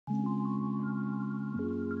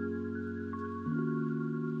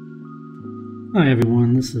Hi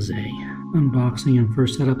everyone, this is a unboxing and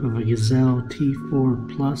first setup of a Gazelle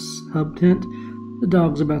T4 Plus hub tent. The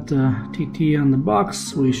dog's about to TT on the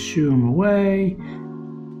box, we shoo him away,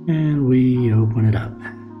 and we open it up.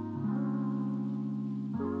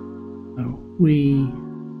 So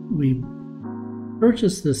we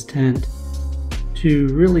purchased this tent to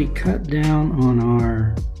really cut down on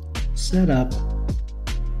our setup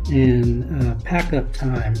and pack up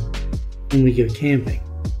time when we go camping.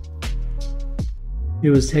 It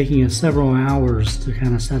was taking us several hours to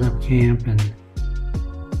kind of set up camp and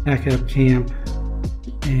pack up camp,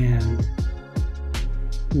 and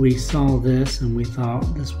we saw this and we thought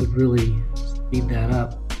this would really speed that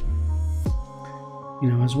up.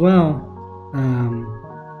 As well,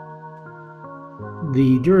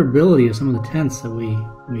 the durability of some of the tents that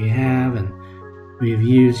we have and we've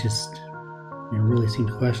used just really seems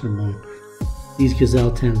questionable. These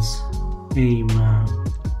Gazelle tents came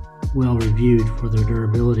well reviewed for their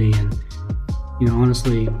durability, and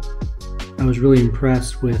honestly, I was really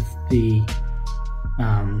impressed with the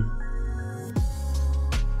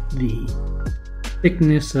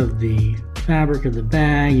thickness of the fabric of the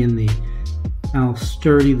bag and how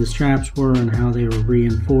sturdy the straps were and how they were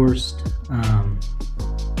reinforced.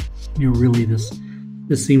 Really this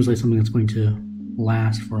seems like something that's going to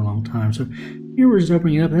last for a long time. So here we're just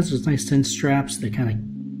opening it up. That's just nice thin straps that kind of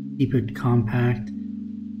keep it compact.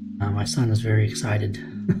 My son is very excited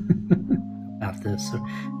about this. So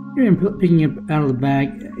here I'm picking it out of the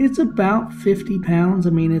bag. It's about 50 pounds.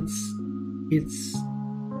 I mean, it's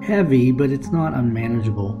heavy, but it's not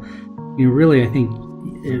unmanageable. Really, I think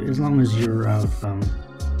as long as you're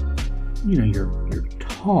you're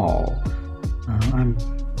tall. I'm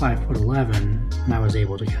 5'11", and I was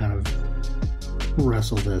able to kind of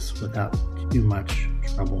wrestle this without too much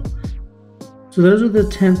trouble. So those are the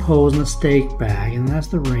tent poles and the stake bag, and that's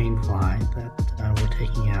the rain fly that we're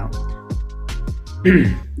taking out.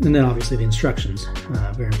 And then obviously the instructions,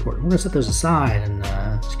 very important. We're going to set those aside and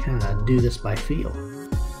just kind of do this by feel.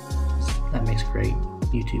 That makes great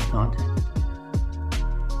YouTube content.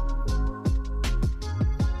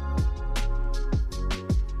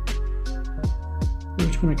 We're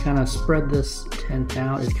just going to kind of spread this tent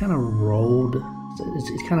out. It's kind of rolled.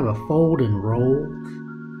 It's kind of a fold and roll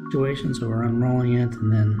situation, so we're unrolling it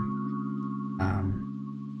and then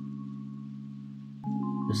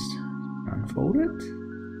just unfold it.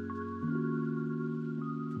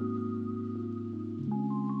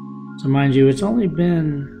 So mind you, it's only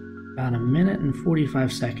been about 1 minute and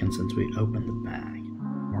 45 seconds since we opened the bag.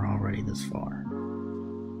 We're already this far.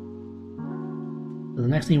 So the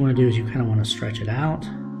next thing you want to do is you kind of want to stretch it out,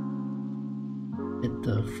 hit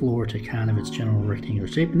the floor to kind of its general rectangular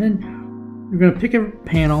shape, and then you're going to pick a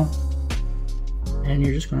panel and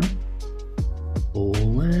you're just going to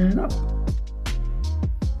pull it up.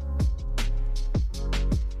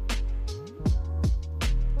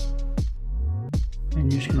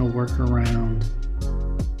 And you're just going to work around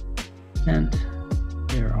the tent.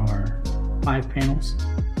 There are 5 panels,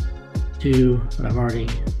 2 that I've already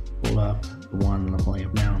pulled up, the one that I'm pulling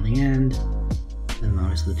up now on the end, and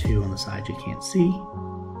obviously the 2 on the side you can't see.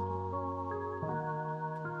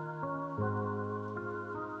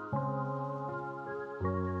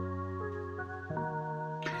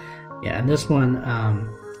 Yeah, and this one,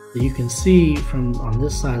 you can see from on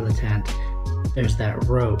this side of the tent, there's that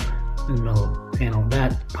rope in the middle of the panel.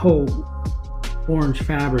 That whole orange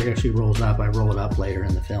fabric actually rolls up. I roll it up later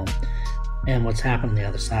in the film. And what's happened on the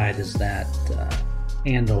other side is that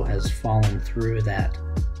handle has fallen through that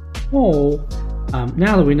hole.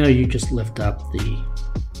 Now that we know, you just lift up the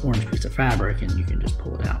orange piece of fabric and you can just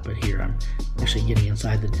pull it out. But here I'm actually getting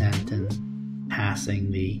inside the tent and passing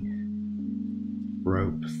the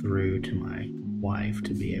rope through to my wife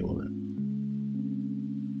to be able to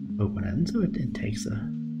open it. And so it takes a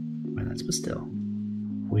few minutes, but still,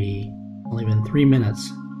 we only been 3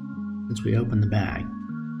 minutes since we opened the bag,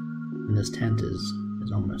 and this tent is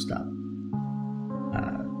almost up.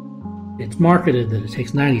 It's marketed that it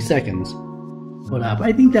takes 90 seconds to put up.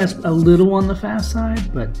 I think that's a little on the fast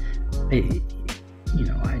side, but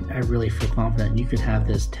I really feel confident you could have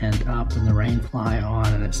this tent up and the rain fly on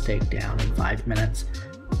and it staked down in 5 minutes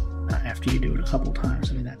after you do it a couple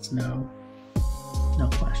times. I mean, that's no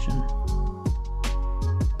question.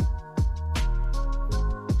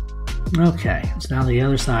 Okay, so now the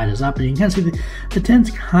other side is up, and you can kind of see the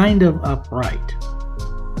tent's kind of upright.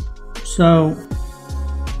 So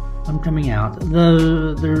I'm coming out.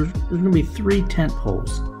 There's going to be 3 tent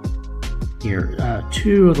poles here.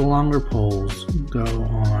 2 of the longer poles go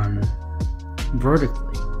on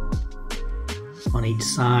vertically on each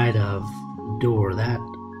side of the door. That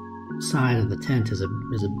side of the tent is a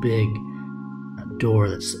big door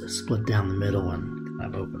that's split down the middle and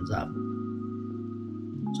kind of opens up.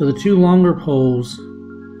 So the two longer poles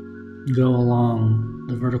go along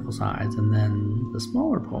the vertical sides, and then the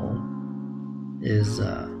smaller pole is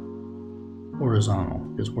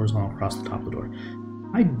horizontal. It's horizontal across the top of the door.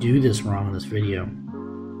 I do this wrong in this video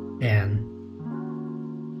and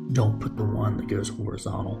don't put the one that goes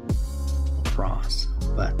horizontal across,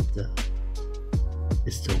 but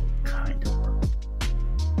it still kind of works.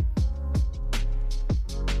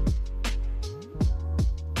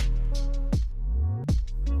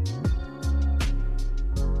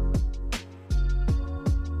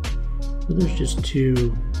 So there's just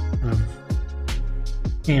two kind of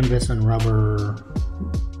canvas and rubber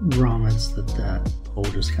grommets that pole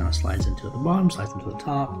just kind of slides into at the bottom, slides into the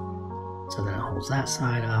top, so then it holds that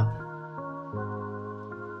side up.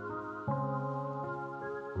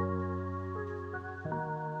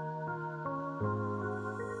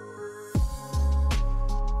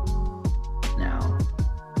 Now,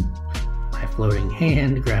 my floating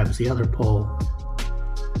hand grabs the other pole.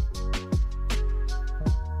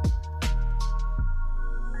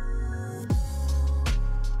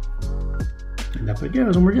 And up it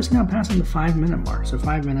goes, and we're just now passing the 5-minute mark. So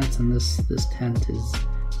 5 minutes, and this tent is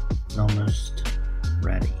almost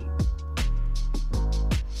ready.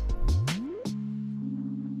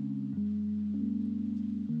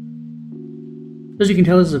 As you can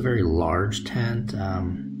tell, this is a very large tent.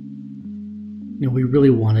 We really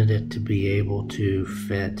wanted it to be able to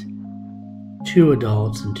fit 2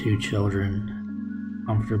 adults and 2 children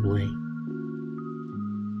comfortably.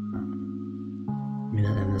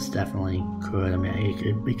 And this definitely could.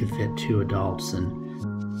 It could fit 2 adults,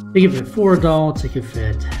 and it could fit 4 adults. It could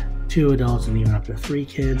fit 2 adults and even up to 3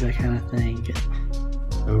 kids, I kind of think.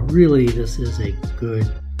 So really, this is a good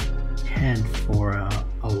tent for a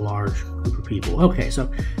large group of people. Okay, so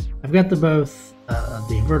I've got both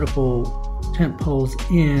the vertical tent poles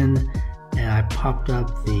in, and I popped up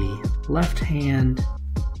the left hand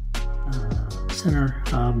center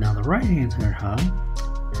hub, now the right hand center hub,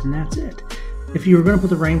 and that's it. If you were going to put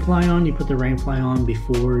the rain fly on, you put the rain fly on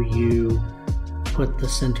before you put the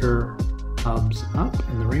center hubs up,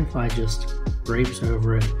 and the rain fly just drapes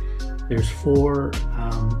over it. There's 4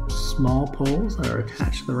 small poles that are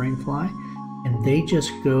attached to the rain fly, and they just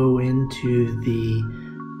go into the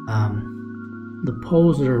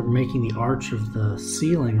poles that are making the arch of the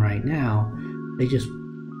ceiling right now. They just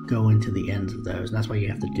go into the ends of those, and that's why you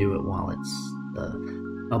have to do it while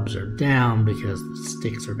the hubs are down, because the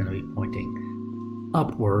sticks are going to be pointing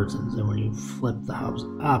upwards, and then when you flip the hubs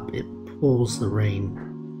up, it pulls the rain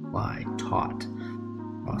fly taut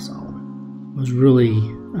across all of it. I was really,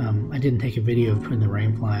 I didn't take a video of putting the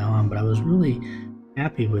rain fly on, but I was really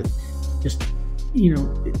happy with just,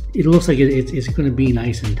 it looks like it's going to be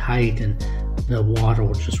nice and tight, and the water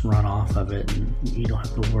will just run off of it, and you don't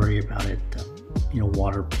have to worry about it,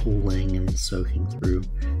 water pooling and soaking through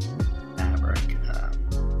fabric.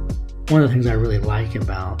 One of the things I really like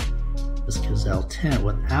about this Gazelle tent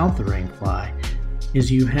without the rain fly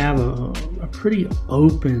is you have a pretty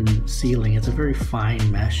open ceiling. It's a very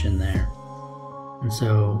fine mesh in there, and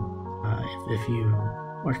so if you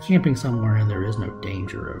are camping somewhere and there is no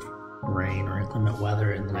danger of rain or inclement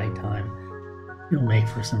weather in the nighttime, it'll make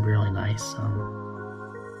for some really nice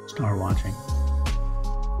star watching.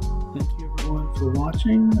 Thank you everyone for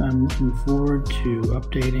watching. I'm looking forward to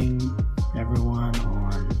updating everyone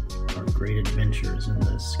on our great adventures in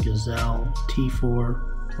this Gazelle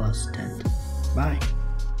T4 Plus tent. Bye.